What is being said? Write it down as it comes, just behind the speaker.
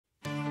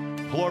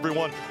Hello,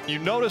 everyone. You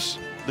notice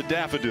the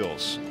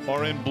daffodils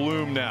are in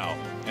bloom now,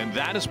 and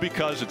that is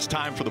because it's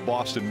time for the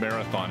Boston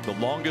Marathon, the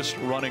longest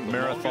running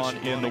marathon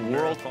in the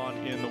world.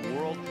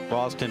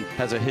 Boston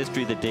has a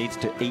history that dates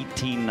to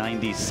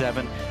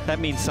 1897. That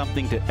means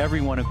something to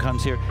everyone who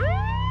comes here.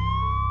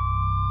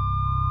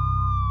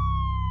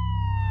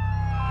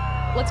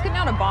 Let's get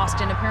now to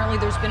Boston. Apparently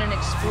there's been an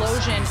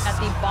explosion at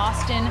the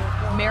Boston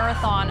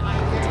Marathon.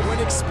 Twin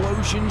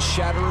explosions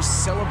shatter a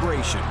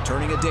celebration,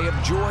 turning a day of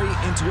joy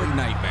into a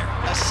nightmare.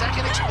 A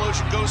second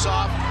explosion goes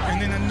off,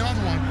 and then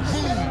another one,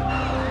 boom!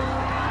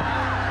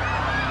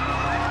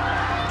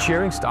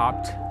 Cheering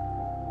stopped,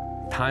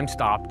 time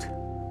stopped.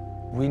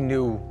 We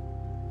knew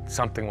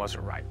something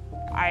wasn't right.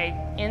 I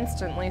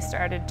instantly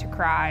started to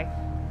cry.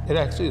 It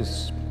actually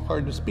is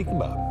hard to speak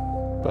about,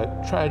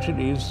 but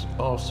tragedies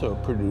also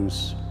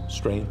produce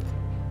strength,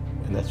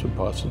 and that's what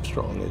Boston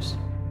Strong is.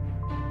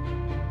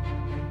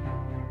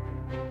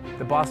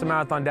 The Boston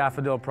Marathon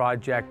Daffodil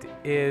Project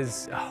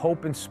is a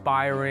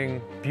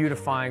hope-inspiring,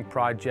 beautifying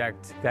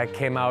project that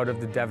came out of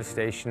the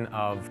devastation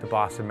of the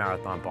Boston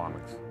Marathon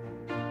bombings.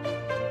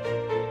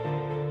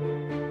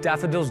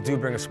 Daffodils do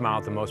bring a smile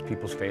to most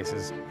people's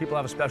faces. People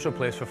have a special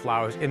place for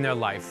flowers in their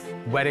life.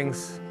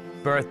 Weddings,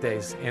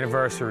 birthdays,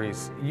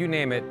 anniversaries, you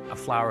name it, a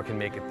flower can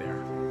make it there.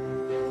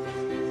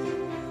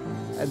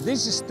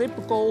 This is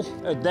typical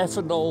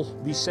daffodil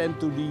we send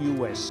to the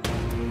US.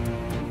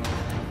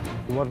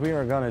 What we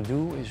are going to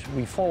do is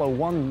we follow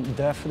one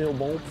daffodil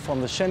bulb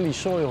from the sandy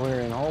soil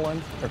here in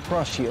Holland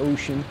across the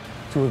ocean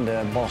to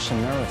the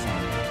Boston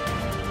Marathon.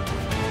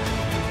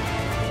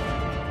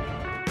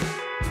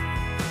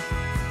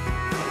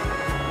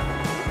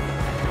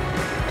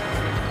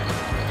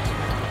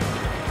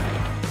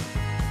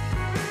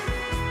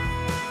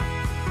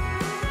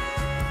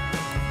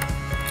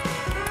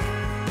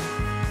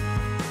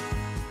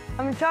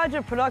 I'm in charge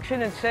of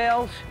production and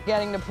sales,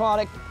 getting the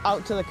product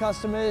out to the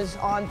customers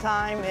on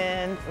time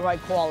and the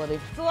right quality.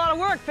 It's a lot of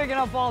work picking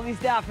up all these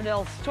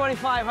daffodils,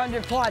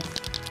 2,500 pots.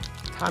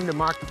 Time to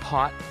mark the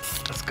pot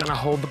that's gonna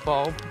hold the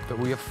bulb that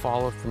we have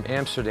followed from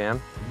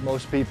Amsterdam.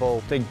 Most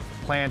people think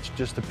plants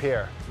just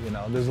appear. You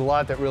know, there's a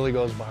lot that really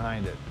goes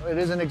behind it. It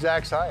is an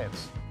exact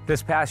science.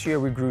 This past year,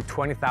 we grew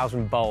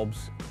 20,000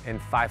 bulbs in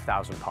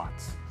 5,000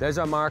 pots. There's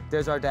our mark,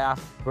 there's our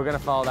daff. We're gonna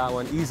follow that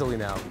one easily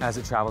now as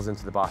it travels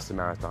into the Boston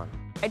Marathon.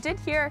 I did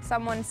hear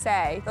someone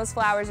say, those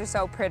flowers are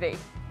so pretty.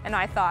 And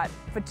I thought,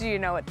 but do you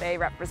know what they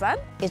represent?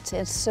 It's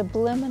a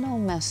subliminal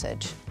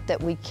message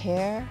that we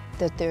care,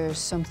 that there's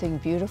something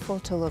beautiful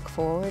to look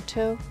forward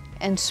to,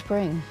 and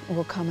spring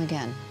will come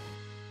again.